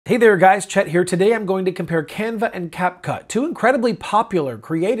Hey there guys, Chet here. Today I'm going to compare Canva and CapCut, two incredibly popular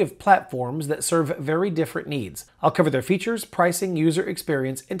creative platforms that serve very different needs. I'll cover their features, pricing, user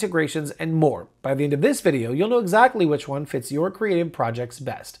experience, integrations, and more. By the end of this video, you'll know exactly which one fits your creative projects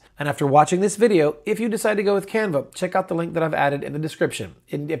best. And after watching this video, if you decide to go with Canva, check out the link that I've added in the description.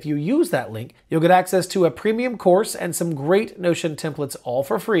 And if you use that link, you'll get access to a premium course and some great Notion templates all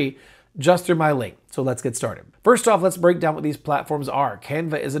for free just through my link. So let's get started. First off, let's break down what these platforms are.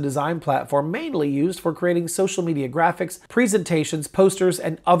 Canva is a design platform mainly used for creating social media graphics, presentations, posters,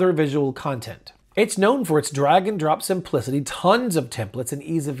 and other visual content. It's known for its drag and drop simplicity, tons of templates, and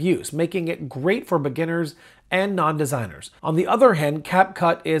ease of use, making it great for beginners and non-designers. On the other hand,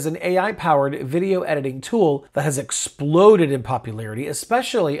 CapCut is an AI-powered video editing tool that has exploded in popularity,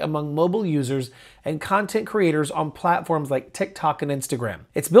 especially among mobile users and content creators on platforms like TikTok and Instagram.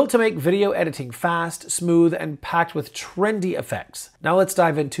 It's built to make video editing fast, smooth, and packed with trendy effects. Now let's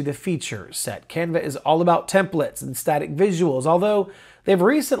dive into the feature set. Canva is all about templates and static visuals, although they've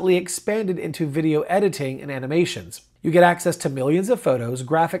recently expanded into video editing and animations. You get access to millions of photos,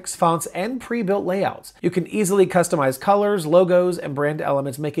 graphics, fonts, and pre-built layouts. You can easily customize colors, logos, and brand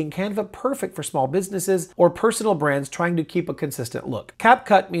elements, making Canva perfect for small businesses or personal brands trying to keep a consistent look.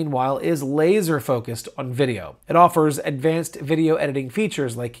 CapCut, meanwhile, is laser-focused on video. It offers advanced video editing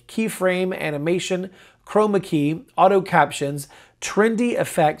features like keyframe animation, chroma key, auto captions, trendy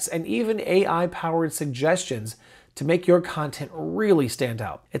effects, and even AI-powered suggestions to make your content really stand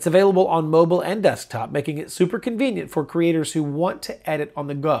out. It's available on mobile and desktop, making it super convenient for creators who want to edit on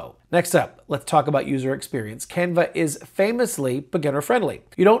the go. Next up, let's talk about user experience. Canva is famously beginner-friendly.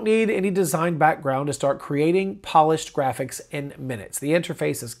 You don't need any design background to start creating polished graphics in minutes. The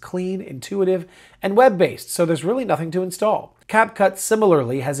interface is clean, intuitive, and web-based, so there's really nothing to install. CapCut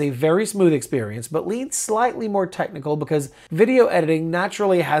similarly has a very smooth experience, but leans slightly more technical because video editing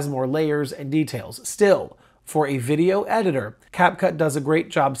naturally has more layers and details. Still, for a video editor, CapCut does a great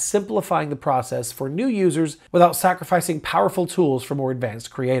job simplifying the process for new users without sacrificing powerful tools for more advanced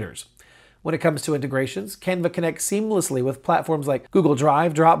creators. When it comes to integrations, Canva connects seamlessly with platforms like Google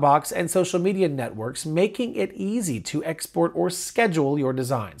Drive, Dropbox, and social media networks, making it easy to export or schedule your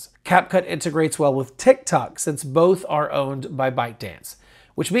designs. CapCut integrates well with TikTok since both are owned by ByteDance,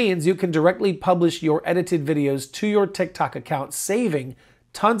 which means you can directly publish your edited videos to your TikTok account, saving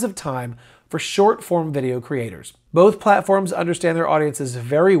tons of time for short-form video creators. Both platforms understand their audiences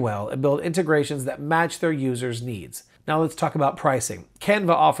very well and build integrations that match their users' needs. Now let's talk about pricing. Canva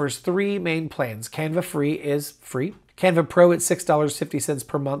offers three main plans. Canva Free is free. Canva Pro at $6.50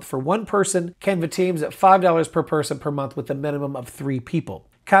 per month for one person. Canva Teams at $5 per person per month with a minimum of 3 people.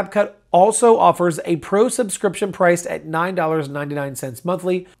 CapCut also offers a pro subscription priced at $9.99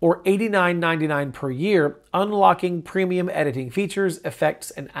 monthly or $89.99 per year, unlocking premium editing features,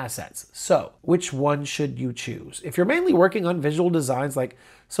 effects, and assets. So, which one should you choose? If you're mainly working on visual designs like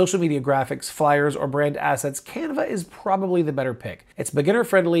social media graphics, flyers, or brand assets, Canva is probably the better pick. It's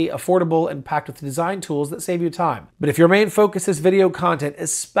beginner-friendly, affordable, and packed with design tools that save you time. But if your main focus is video content,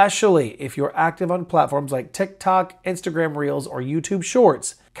 especially if you're active on platforms like TikTok, Instagram Reels, or YouTube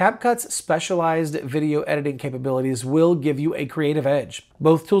Shorts, CapCut's specialized video editing capabilities will give you a creative edge.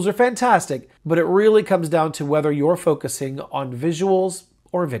 Both tools are fantastic, but it really comes down to whether you're focusing on visuals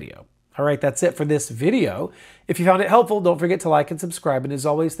or video. All right, that's it for this video. If you found it helpful, don't forget to like and subscribe. And as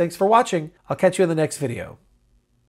always, thanks for watching. I'll catch you in the next video.